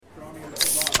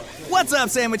What's up,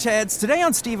 sandwich heads? Today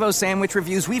on Steve-O's Sandwich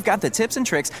Reviews, we've got the tips and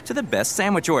tricks to the best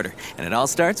sandwich order. And it all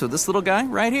starts with this little guy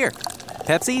right here.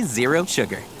 Pepsi Zero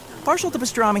Sugar. Partial to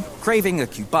pastrami, craving a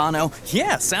Cubano.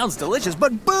 Yeah, sounds delicious,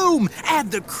 but boom! Add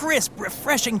the crisp,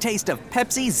 refreshing taste of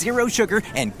Pepsi Zero Sugar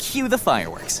and cue the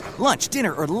fireworks. Lunch,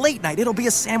 dinner, or late night, it'll be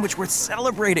a sandwich worth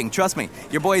celebrating. Trust me,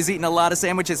 your boy's eaten a lot of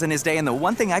sandwiches in his day, and the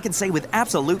one thing I can say with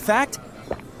absolute fact,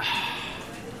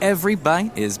 every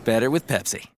bite is better with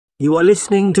Pepsi. You are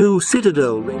listening to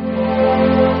Citadel.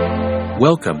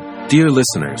 Welcome, dear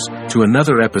listeners, to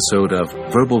another episode of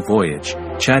Verbal Voyage,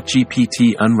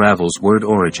 ChatGPT Unravels Word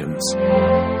Origins.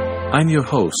 I'm your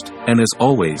host, and as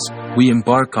always, we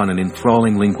embark on an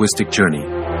enthralling linguistic journey.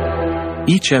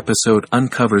 Each episode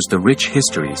uncovers the rich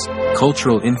histories,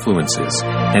 cultural influences,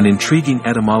 and intriguing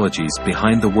etymologies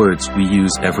behind the words we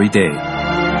use every day.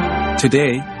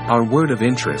 Today, our word of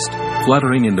interest,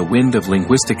 fluttering in the wind of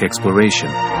linguistic exploration,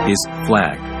 is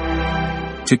flag.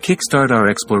 To kickstart our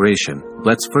exploration,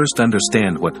 let's first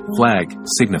understand what flag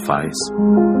signifies.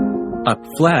 A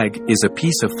flag is a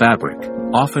piece of fabric,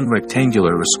 often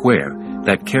rectangular or square,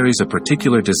 that carries a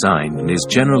particular design and is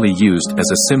generally used as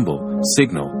a symbol,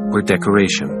 signal, or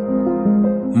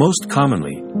decoration. Most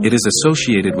commonly, it is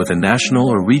associated with a national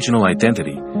or regional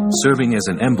identity, serving as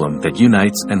an emblem that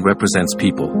unites and represents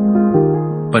people.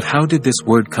 But how did this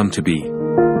word come to be?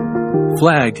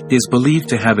 Flag is believed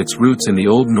to have its roots in the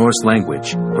Old Norse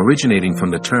language, originating from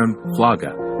the term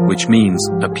flaga, which means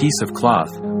a piece of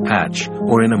cloth, patch,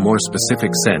 or in a more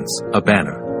specific sense, a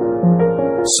banner.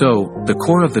 So, the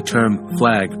core of the term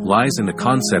flag lies in the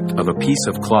concept of a piece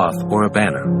of cloth or a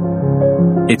banner.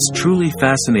 It's truly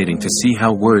fascinating to see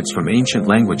how words from ancient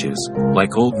languages,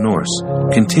 like Old Norse,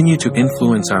 continue to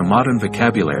influence our modern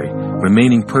vocabulary,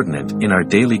 remaining pertinent in our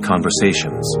daily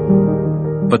conversations.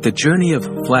 But the journey of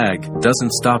flag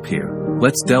doesn't stop here.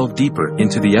 Let's delve deeper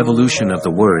into the evolution of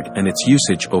the word and its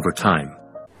usage over time.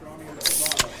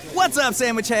 What's up,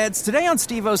 sandwich heads? Today on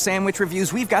Steve-O's Sandwich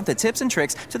Reviews, we've got the tips and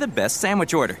tricks to the best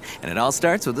sandwich order. And it all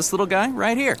starts with this little guy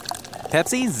right here.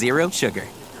 Pepsi Zero Sugar.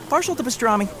 Partial to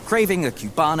pastrami, craving a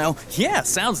Cubano. Yeah,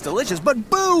 sounds delicious, but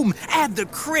boom! Add the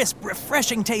crisp,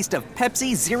 refreshing taste of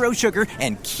Pepsi Zero Sugar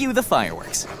and cue the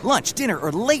fireworks. Lunch, dinner,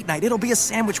 or late night, it'll be a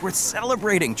sandwich worth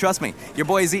celebrating. Trust me, your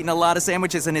boy's eaten a lot of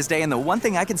sandwiches in his day, and the one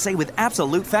thing I can say with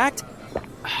absolute fact,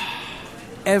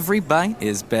 every bite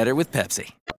is better with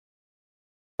Pepsi.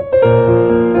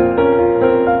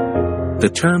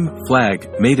 The term flag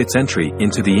made its entry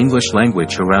into the English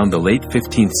language around the late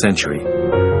 15th century.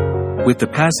 With the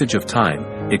passage of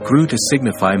time, it grew to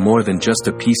signify more than just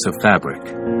a piece of fabric.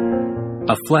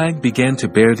 A flag began to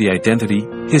bear the identity,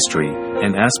 history,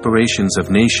 and aspirations of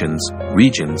nations,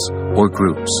 regions, or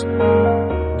groups.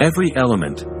 Every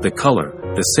element, the color,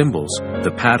 the symbols,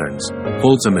 the patterns,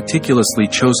 holds a meticulously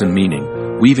chosen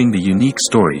meaning, weaving the unique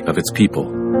story of its people.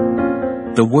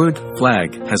 The word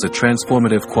flag has a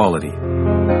transformative quality.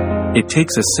 It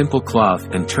takes a simple cloth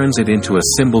and turns it into a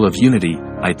symbol of unity,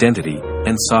 identity,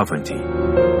 and sovereignty.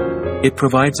 It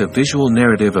provides a visual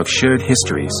narrative of shared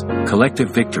histories,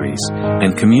 collective victories,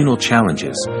 and communal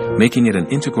challenges, making it an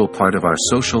integral part of our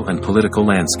social and political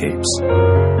landscapes.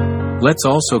 Let's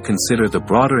also consider the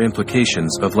broader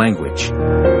implications of language.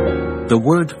 The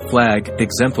word flag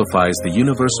exemplifies the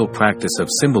universal practice of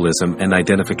symbolism and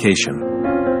identification.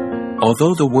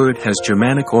 Although the word has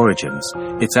Germanic origins,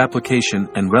 its application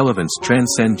and relevance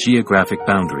transcend geographic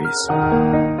boundaries.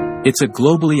 It's a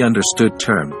globally understood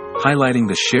term, highlighting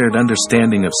the shared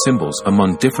understanding of symbols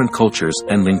among different cultures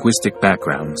and linguistic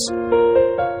backgrounds.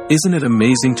 Isn't it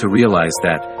amazing to realize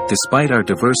that, despite our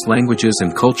diverse languages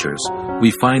and cultures, we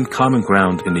find common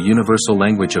ground in the universal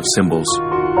language of symbols?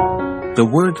 The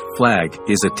word flag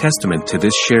is a testament to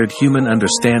this shared human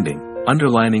understanding,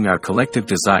 underlining our collective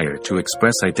desire to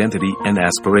express identity and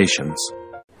aspirations.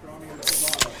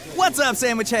 What's up,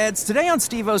 sandwich heads? Today on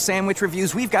Steve-O's Sandwich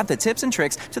Reviews, we've got the tips and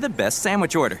tricks to the best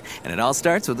sandwich order. And it all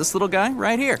starts with this little guy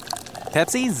right here.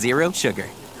 Pepsi Zero Sugar.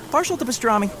 Partial to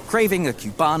pastrami, craving a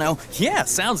Cubano. Yeah,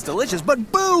 sounds delicious,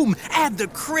 but boom! Add the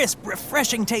crisp,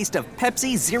 refreshing taste of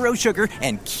Pepsi Zero Sugar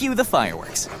and cue the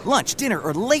fireworks. Lunch, dinner,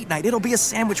 or late night, it'll be a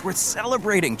sandwich worth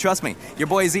celebrating. Trust me, your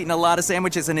boy's eaten a lot of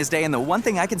sandwiches in his day, and the one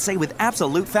thing I can say with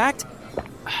absolute fact,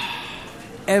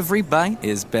 every bite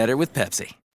is better with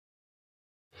Pepsi.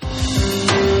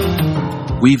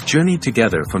 We've journeyed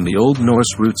together from the Old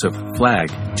Norse roots of flag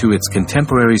to its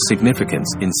contemporary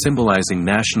significance in symbolizing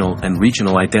national and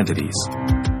regional identities.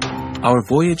 Our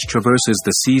voyage traverses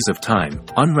the seas of time,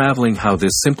 unraveling how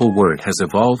this simple word has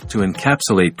evolved to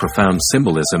encapsulate profound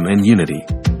symbolism and unity.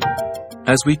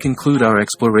 As we conclude our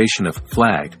exploration of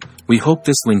flag, We hope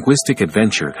this linguistic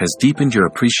adventure has deepened your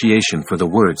appreciation for the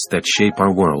words that shape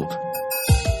our world.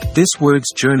 This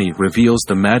word's journey reveals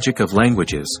the magic of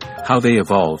languages, how they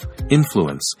evolve,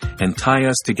 influence, and tie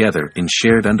us together in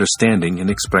shared understanding and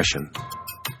expression.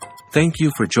 Thank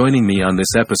you for joining me on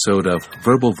this episode of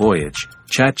Verbal Voyage,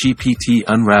 ChatGPT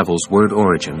Unravels Word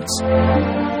Origins.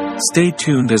 Stay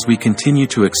tuned as we continue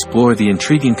to explore the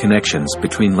intriguing connections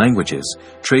between languages,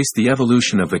 trace the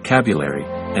evolution of vocabulary,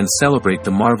 and celebrate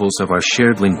the marvels of our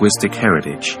shared linguistic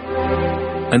heritage.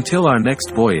 Until our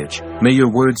next voyage, may your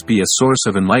words be a source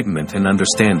of enlightenment and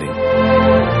understanding.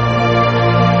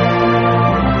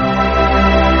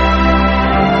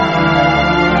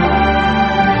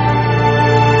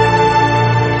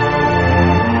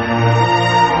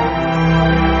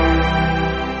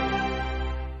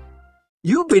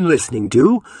 You've been listening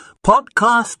to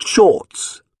Podcast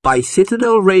Shorts by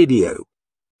Citadel Radio.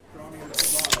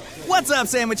 What's up,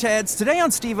 sandwich heads? Today on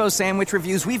Steve-O's Sandwich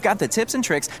Reviews, we've got the tips and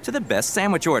tricks to the best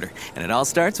sandwich order. And it all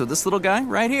starts with this little guy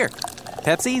right here.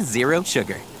 Pepsi Zero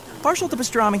Sugar. Partial to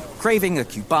pastrami, craving a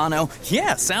Cubano.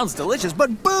 Yeah, sounds delicious,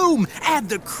 but boom! Add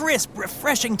the crisp,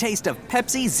 refreshing taste of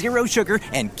Pepsi Zero Sugar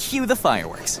and cue the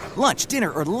fireworks. Lunch,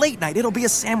 dinner, or late night, it'll be a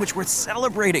sandwich worth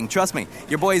celebrating. Trust me,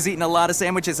 your boy's eaten a lot of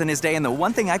sandwiches in his day, and the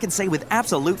one thing I can say with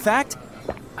absolute fact,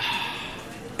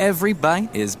 every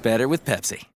bite is better with Pepsi.